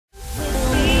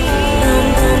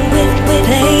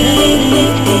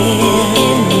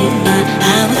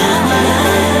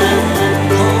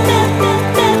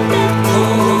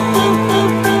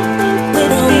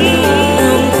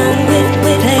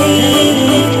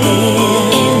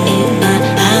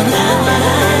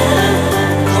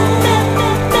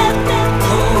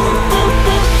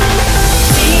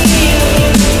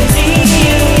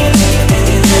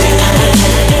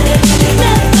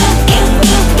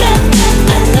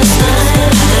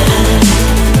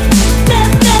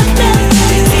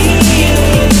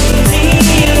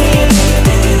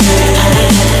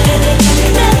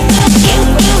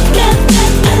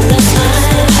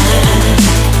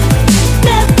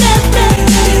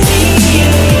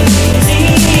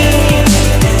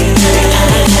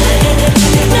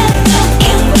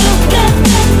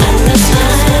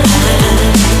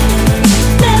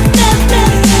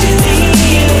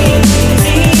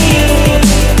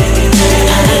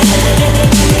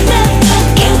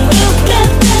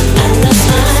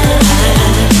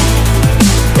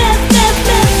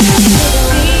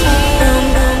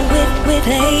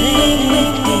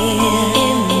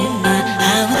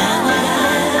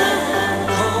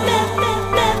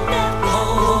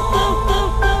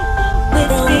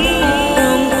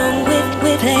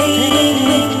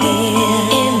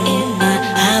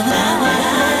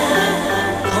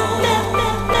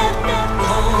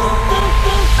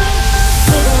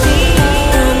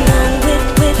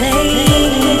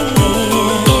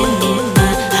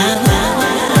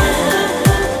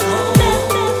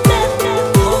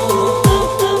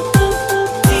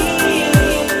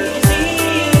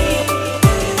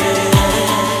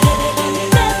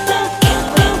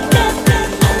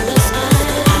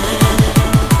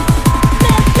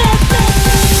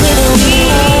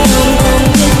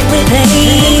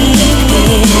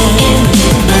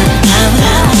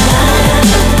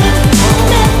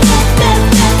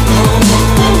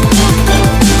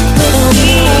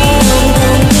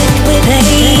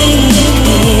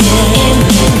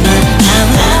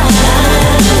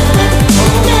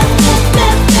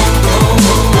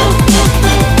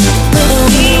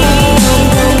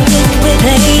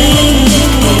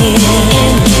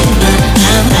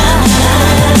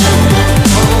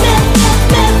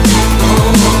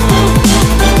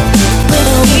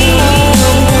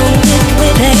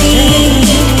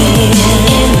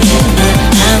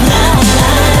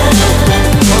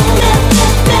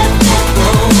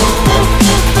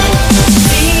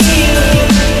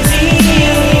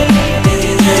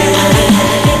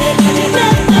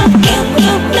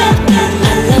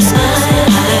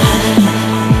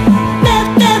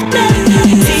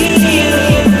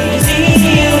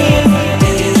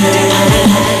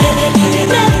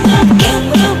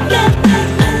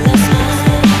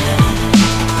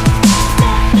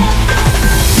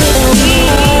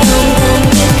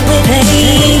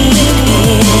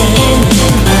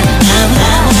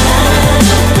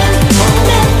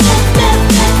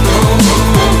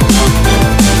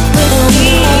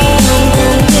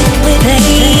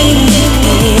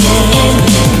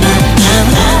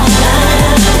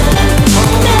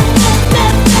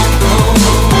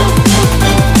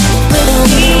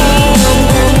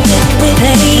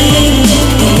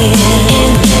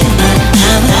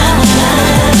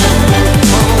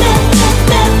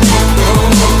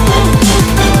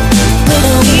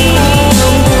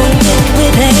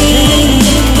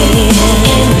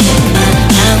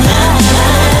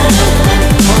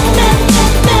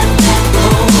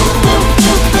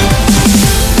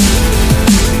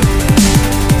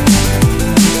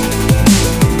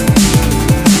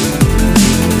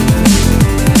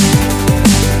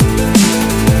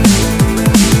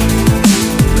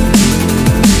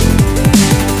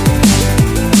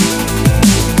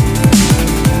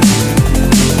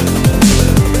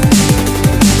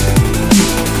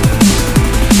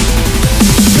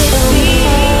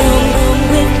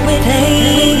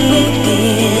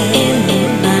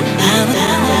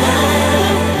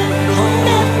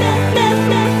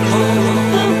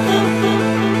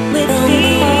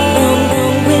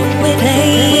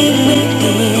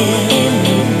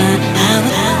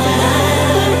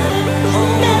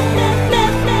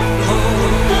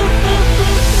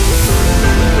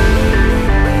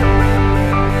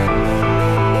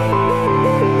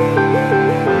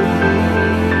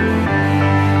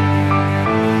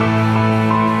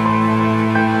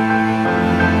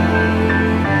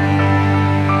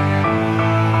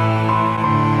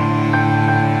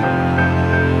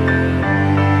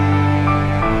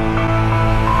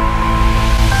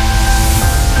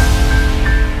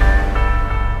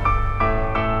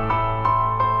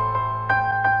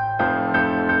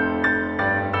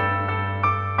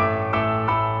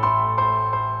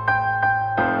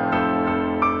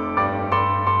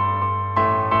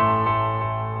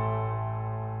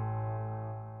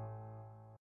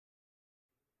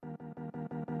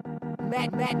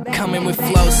Coming with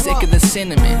flows sicker than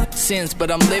cinnamon. Sins,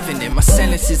 but I'm living it. My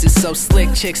sentences is so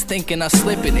slick, chicks thinking I'm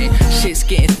slipping it. Shit's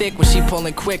getting thick when she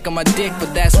pulling quick on my dick,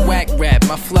 but that's whack rap.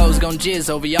 My flow's gon' jizz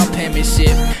over y'all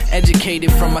penmanship.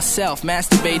 Educated from myself,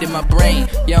 masturbated my brain.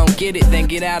 You don't get it, then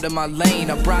get out of my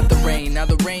lane. I brought the rain, now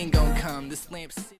the rain gon' come. This lamp's